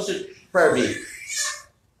way, so should prayer be.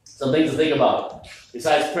 Some things to think about.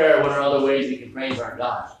 Besides prayer, what are other ways we can praise our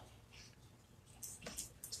God?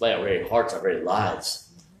 Display our very hearts, our very lives.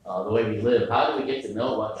 The way we live. How do we get to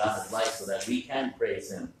know what God is like so that we can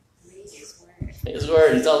praise Him? His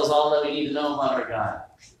Word. He tells us all that we need to know about our God.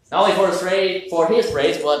 Not only for His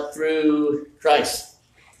praise, but through Christ.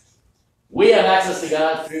 We have access to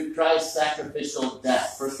God through Christ's sacrificial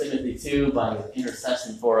death. 1 Timothy 2, by His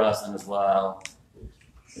intercession for us, and as well.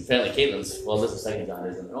 Apparently Caitlin's, well, this is 2 John,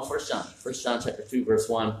 isn't it? No, 1 John. 1 John chapter 2, verse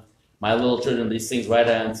 1. My little children, these things write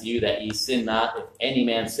I unto you, that ye sin not. If any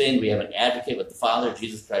man sin, we have an advocate with the Father,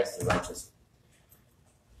 Jesus Christ the righteous.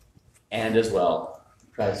 And as well,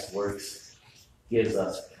 Christ's works gives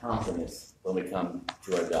us confidence when we come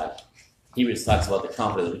to our God. Hebrews talks about the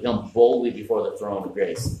confidence. We come boldly before the throne of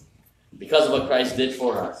grace because of what Christ did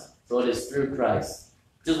for us. So it is through Christ.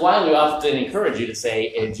 Which is why we often encourage you to say,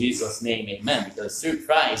 in Jesus' name, amen. Because it's through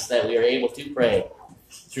Christ that we are able to pray.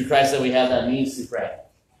 Through Christ that we have that means to pray.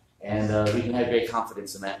 And we can have great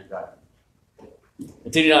confidence in that regard.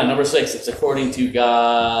 Continuing on, number 6, it's according to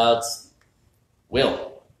God's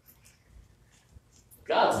will.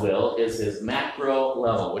 God's will is His macro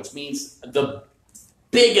level, which means the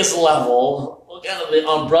biggest level, kind of the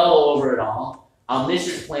umbrella over it all,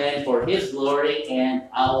 omniscient plan for His glory and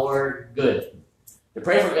our good. To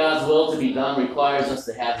pray for God's will to be done requires us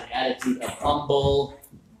to have an attitude of humble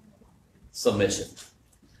submission.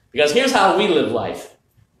 Because here's how we live life.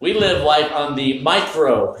 We live life on the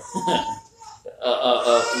micro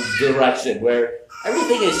direction, where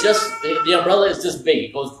everything is just, the umbrella is just big.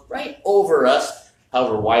 It goes right over us,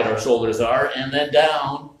 however wide our shoulders are, and then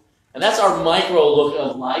down. And that's our micro look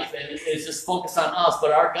of life, and it's just focused on us.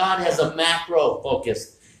 But our God has a macro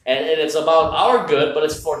focus, and it's about our good, but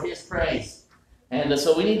it's for His praise. And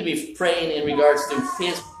so we need to be praying in regards to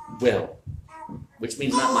His will, which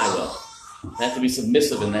means not my will. I have to be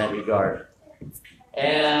submissive in that regard.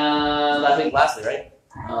 And I think lastly, right?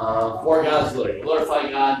 For God's glory. Glorify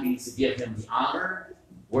God means to give Him the honor,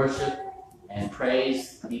 worship, and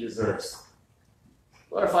praise He deserves.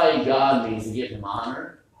 Glorifying God means to give Him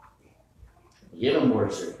honor, give Him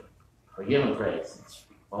worship, we give him praise.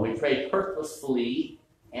 When we pray purposefully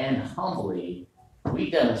and humbly, we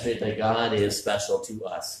demonstrate that God is special to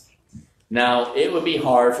us. Now, it would be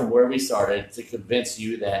hard from where we started to convince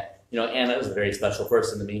you that, Anna is a very special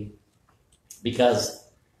person to me, because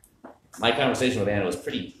my conversation with Anna was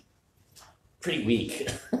pretty weak.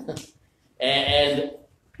 and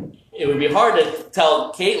it would be hard to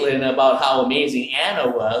tell Caitlin about how amazing Anna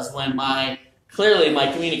was when clearly my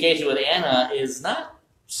communication with Anna is not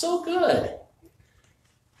so good.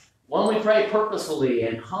 When we pray purposefully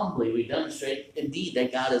and humbly, we demonstrate indeed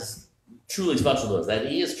that God is truly special to us, that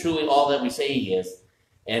he is truly all that we say he is,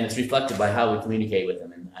 and it's reflected by how we communicate with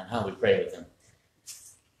him and how we pray with him.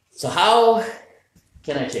 So how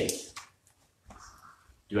can I change?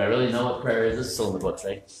 Do I really know what prayer is? This is still in the books,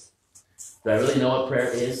 right? Do I really know what prayer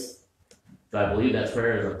is? Do I believe that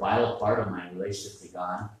prayer is a vital part of my relationship to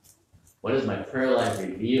God? What does my prayer life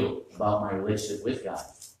reveal about my relationship with God?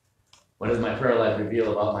 What does my prayer life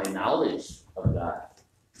reveal about my knowledge of God?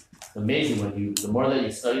 It's amazing the more that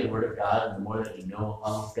you study the Word of God and the more that you know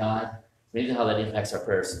of God, it's amazing how that impacts our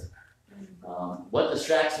prayers. What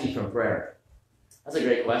distracts me from prayer? That's a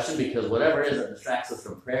great question, because whatever it is that distracts us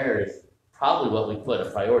from prayer is probably what we put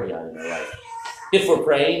a priority on in our life. If we're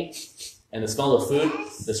praying and the smell of food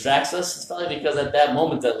distracts us, it's probably because at that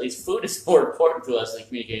moment, at least, food is more important to us than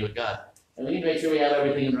communicating with God. And we need to make sure we have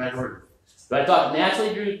everything in the right order. Do I talk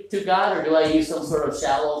naturally to God, or do I use some sort of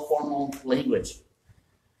shallow, formal language?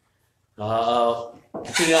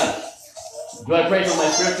 Continue on. Do I pray for my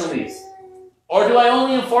spiritual needs? Or do I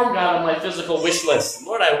only inform God of my physical wish list?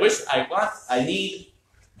 Lord, I wish, I want, I need.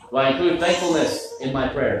 Do I include thankfulness in my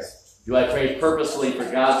prayers? Do I pray purposefully for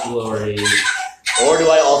God's glory? Or do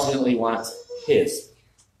I ultimately want his?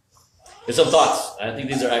 Here's some thoughts. I think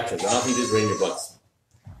these are extras. I don't think these are in your books.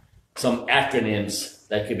 Some acronyms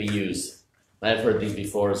that could be used. I've heard these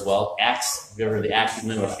before as well. ACTS. Have you ever heard the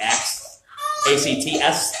acronym of ACTS?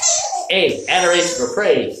 ACTS. A, adoration or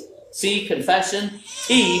praise. C, confession.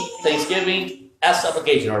 T, thanksgiving. S,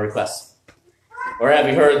 supplication or request. Or have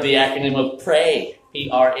you heard the acronym of PRAY?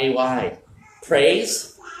 P-R-A-Y.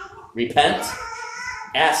 Praise, repent,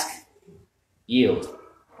 ask, yield.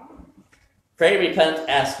 Pray, repent,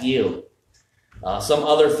 ask, yield. Some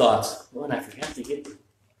other thoughts. Oh, and I forgot to get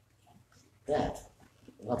that.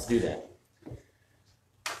 Let's do that.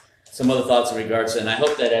 Some other thoughts in regards to, and I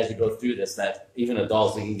hope that as you go through this, that even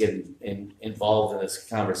adults, we can get involved in this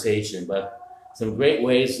conversation. But some great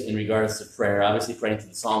ways in regards to prayer. Obviously, praying through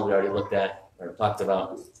the Psalm we already looked at or talked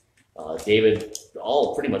about. David,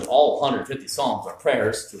 pretty much all 150 Psalms are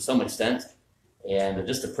prayers to some extent. And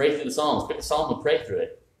just to pray through the Psalms, pick a Psalm and pray through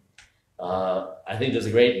it. I think there's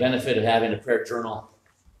a great benefit of having a prayer journal.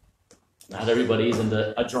 Not everybody's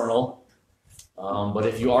into a journal. But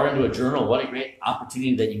if you are into a journal, what a great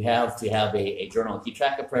opportunity that you have to have a journal and keep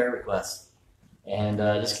track of prayer requests. And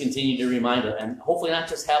just continue to remind it. And hopefully not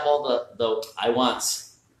just have all the I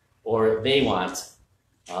wants or they want,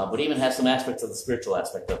 but even have some aspects of the spiritual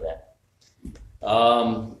aspect of that.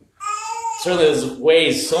 Certainly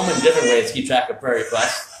there's so many different ways to keep track of prayer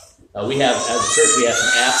requests. We have, as a church, we have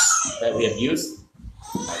some apps that we have used.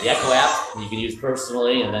 The Echo app you can use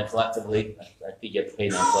personally and then collectively. I think you get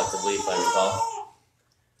paid on collectively, if I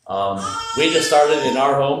recall. We just started in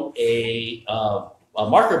our home a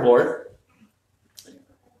marker board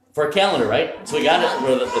for a calendar, right? So we got it.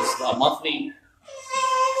 It's a monthly,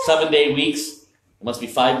 7-day weeks. It must be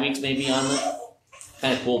 5 weeks maybe on the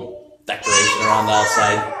kind of cool decoration around the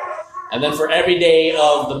outside. And then for every day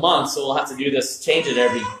of the month, so we'll have to do this, change it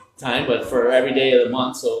every time, but for every day of the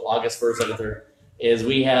month, so August 1st, 2nd, 3rd, is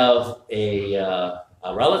we have a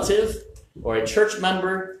relative or a church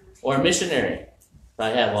member or a missionary. I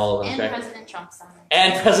have all of them. And President Trump's on there.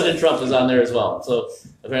 And President Trump is on there as well. So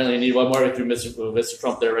apparently you need one more through Mr.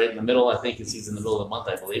 Trump there right in the middle. I think he's in the middle of the month,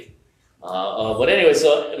 I believe. But anyway,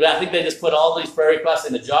 so I think they just put all these prayer requests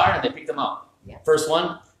in a jar and they picked them out. Yeah. First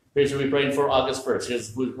one, here's who we're praying for August 1st.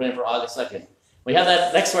 Here's who we're praying for August 2nd. We have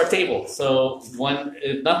that next to our table. So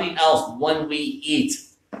if nothing else, when we eat,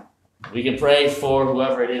 we can pray for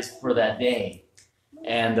whoever it is for that day.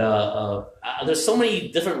 And there's so many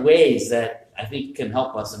different ways that I think can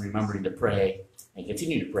help us in remembering to pray and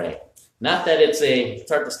continue to pray. Not that it's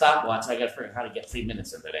start the stopwatch, I got to figure out how to get 3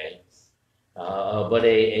 minutes in today. But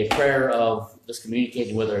a prayer of just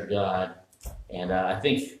communicating with our God. And I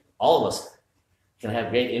think all of us can have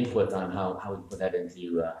great input on how we put that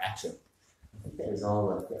into action. I think that is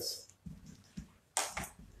all of this.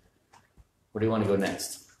 Where do you want to go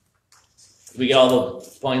next? Did we get all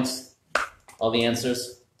the points? All the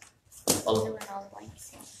answers? Fill in all the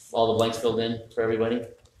blanks. All the blanks filled in for everybody?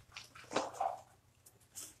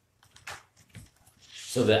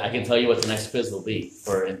 so that I can tell you what the next quiz will be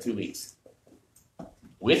for in 2 weeks.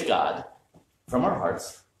 With God, from our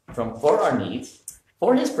hearts, for our needs,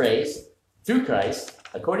 for His praise, through Christ,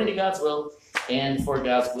 according to God's will, and for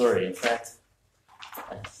God's glory. In fact,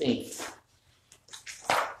 I think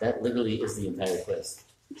that literally is the entire quiz.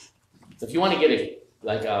 So if you want to get a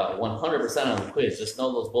 100% on the quiz, just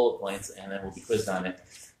know those bullet points, and then we'll be quizzed on it.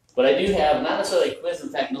 But I do have not necessarily a quiz. In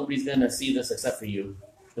fact, nobody's going to see this except for you.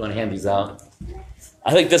 You want to hand these out?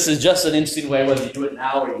 I think this is just an interesting way, whether you do it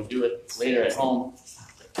now or you do it later at home.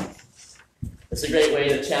 It's a great way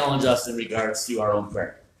to challenge us in regards to our own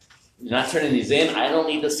prayer. You're not turning these in. I don't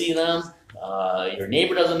need to see them. Your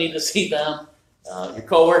neighbor doesn't need to see them. Your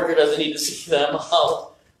coworker doesn't need to see them.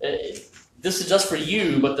 This is just for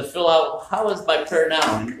you, but to fill out, how is my prayer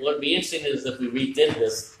now? And what would be interesting is if we redid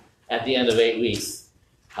this at the end of 8 weeks,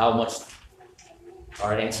 how much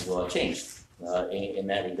our answers will have changed in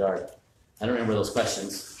that regard. I don't remember those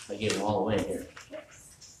questions. I gave them all away here.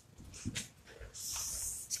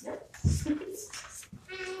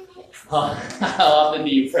 How often do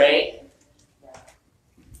you pray?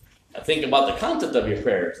 Think about the content of your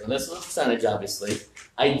prayers. And this is a percentage, obviously.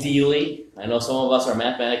 Ideally, I know some of us are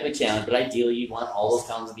mathematically challenged, but ideally you want all those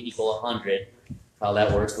counts to be equal to 100. How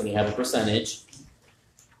that works when you have a percentage.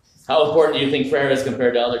 How important do you think prayer is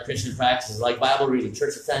compared to other Christian practices like Bible reading,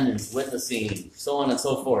 church attendance, witnessing, so on and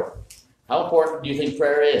so forth? How important do you think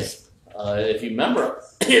prayer is? If you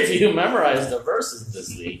memorize the verses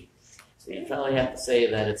this week, so you probably have to say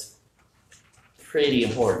that it's pretty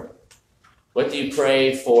important. What do you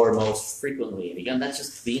pray for most frequently? And again, that's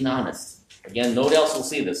just being honest. Again, nobody else will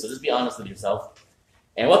see this, so just be honest with yourself.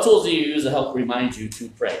 And what tools do you use to help remind you to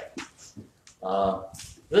pray? Is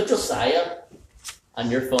it Josiah on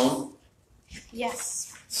your phone?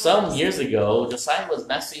 Yes. Some years ago, Josiah was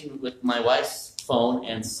messing with my wife's phone,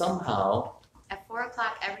 and somehow, At 4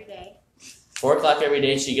 o'clock every day. 4 o'clock every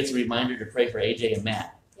day, she gets a reminder to pray for AJ and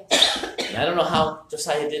Matt. Yes. And I don't know how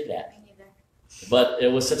Josiah did that, Me neither. but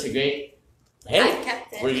it was such a great, I hey,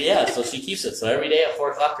 kept it. yeah, so she keeps it. So every day at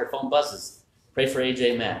 4 o'clock, her phone buzzes. Pray for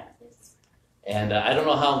AJ and Matt. And I don't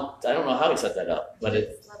know how he set that up, but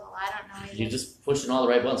It's little. I don't know either. you just pushing all the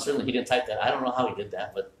right buttons. Certainly he didn't type that. I don't know how he did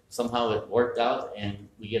that, but somehow it worked out, and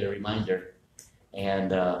we get a reminder.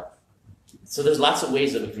 And so there's lots of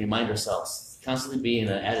ways that we can remind ourselves, constantly be in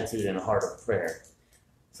an attitude and a heart of prayer.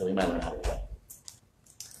 So we might learn how to do that.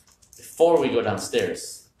 Before we go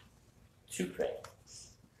downstairs to pray,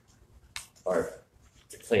 or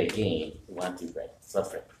to play a game, we want to pray. So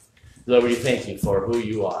let's pray. Lord, we thank you for who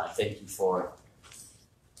you are. Thank you for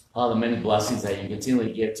all the many blessings that you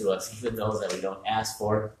continually give to us, even those that we don't ask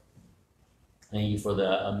for. Thank you for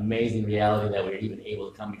the amazing reality that we're even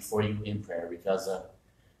able to come before you in prayer because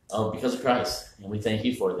of Christ. And we thank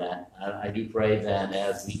you for that. I do pray that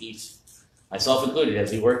as we each, myself included,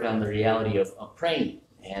 as we work on the reality of praying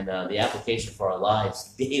and the application for our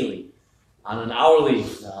lives daily, on an hourly,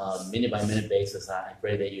 minute-by-minute basis, I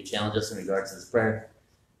pray that you challenge us in regards to this prayer.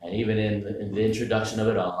 And even in the introduction of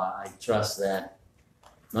it all, I trust that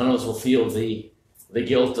none of us will feel the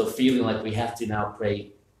guilt of feeling like we have to now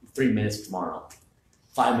pray 3 minutes tomorrow,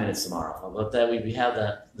 5 minutes tomorrow, but that we have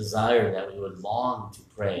that desire that we would long to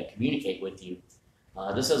pray and communicate with you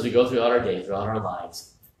just as we go throughout our day, throughout our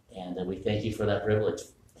lives. And we thank you for that privilege.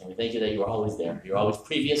 And we thank you that you are always there. You're always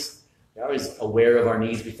previous. You're always aware of our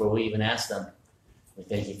needs before we even ask them. We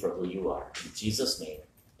thank you for who you are. In Jesus' name,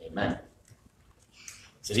 amen.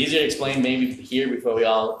 Is it easier to explain maybe here before we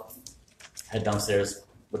all head downstairs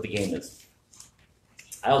what the game is?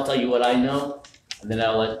 I'll tell you what I know, and then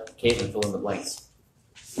I'll let Caitlin fill in the blanks.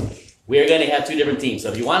 We are going to have two different teams.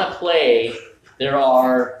 So if you want to play, there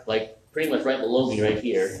are, like pretty much right below me right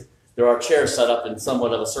here, there are chairs set up in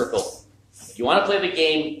somewhat of a circle. If you want to play the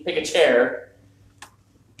game, pick a chair.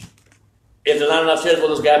 If there's not enough chairs, we'll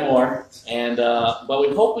just grab more. And but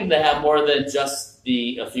we're hoping to have more than just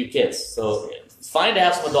a few kids. So it's fine to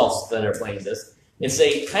have some adults that are playing this. It's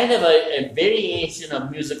a kind of a variation of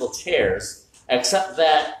musical chairs, except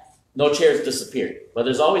that no chairs disappeared. But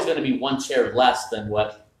there's always going to be one chair less than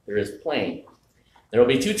what there is playing. There will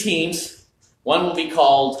be two teams. One will be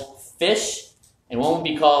called Fish, and one will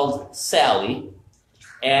be called Sally.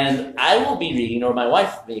 And I will be reading, or my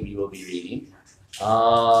wife maybe will be reading,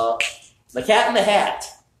 The Cat in the Hat.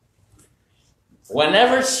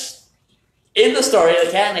 Whenever, in the story,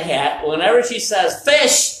 The Cat in the Hat, whenever she says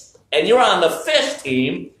fish, and you're on the fish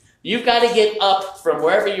team, you've got to get up from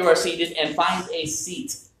wherever you are seated and find a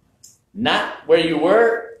seat. Not where you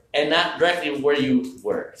were, and not directly where you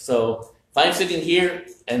were. So if I'm sitting here,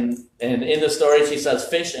 and in the story she says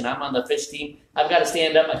fish, and I'm on the fish team, I've got to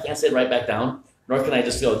stand up. I can't sit right back down. nor can I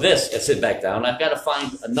just go this and sit back down. I've got to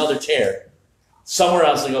find another chair somewhere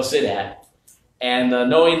else to go sit at, and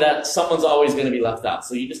knowing that someone's always going to be left out.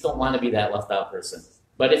 So you just don't want to be that left out person.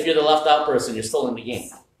 But if you're the left out person, you're still in the game.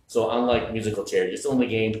 So unlike musical chairs, you're still in the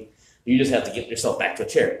game. You just have to get yourself back to a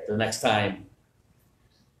chair the next time.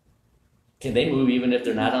 Can they move even if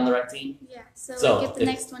they're not on the right team? Yeah, so, So, like if the if-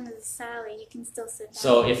 next one is Sally, you can still sit down.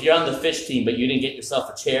 So if you're on the fish team, but you didn't get yourself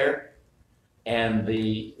a chair, and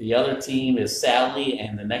the other team is Sally,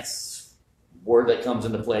 and the next word that comes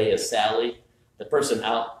into play is Sally, the person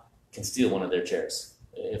out can steal one of their chairs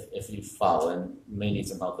if you follow, and you may need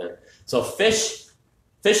some help there. So fish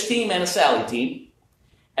team and a Sally team.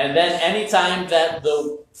 And then anytime that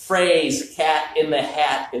the phrase cat in the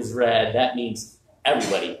hat is read, that means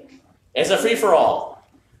everybody. It's a free-for-all,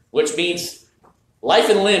 which means life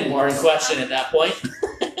and limb are in question at that point.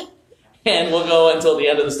 And we'll go until the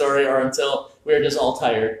end of the story, or until we're just all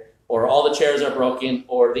tired, or all the chairs are broken,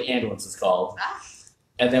 or the ambulance is called.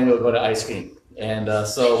 And then we'll go to ice cream. And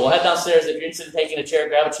so we'll head downstairs. If you're interested in taking a chair,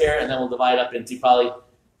 grab a chair, and then we'll divide up into probably,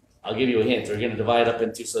 I'll give you a hint, we're going to divide up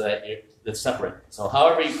into so that it's separate. So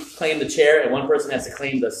however you claim the chair, and one person has to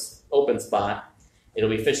claim this open spot,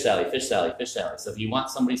 it'll be fish Sally, fish Sally, fish Sally. So if you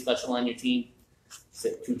want somebody special on your team,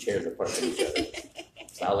 sit 2 chairs apart from each other.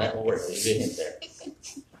 That's how that will work. I'll give you a hint there.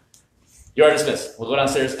 You are dismissed. We'll go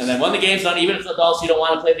downstairs, and then when the game's done, even if it's adults, you don't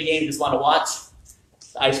want to play the game, you just want to watch,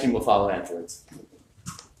 the ice cream will follow afterwards.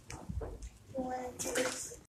 1, 2,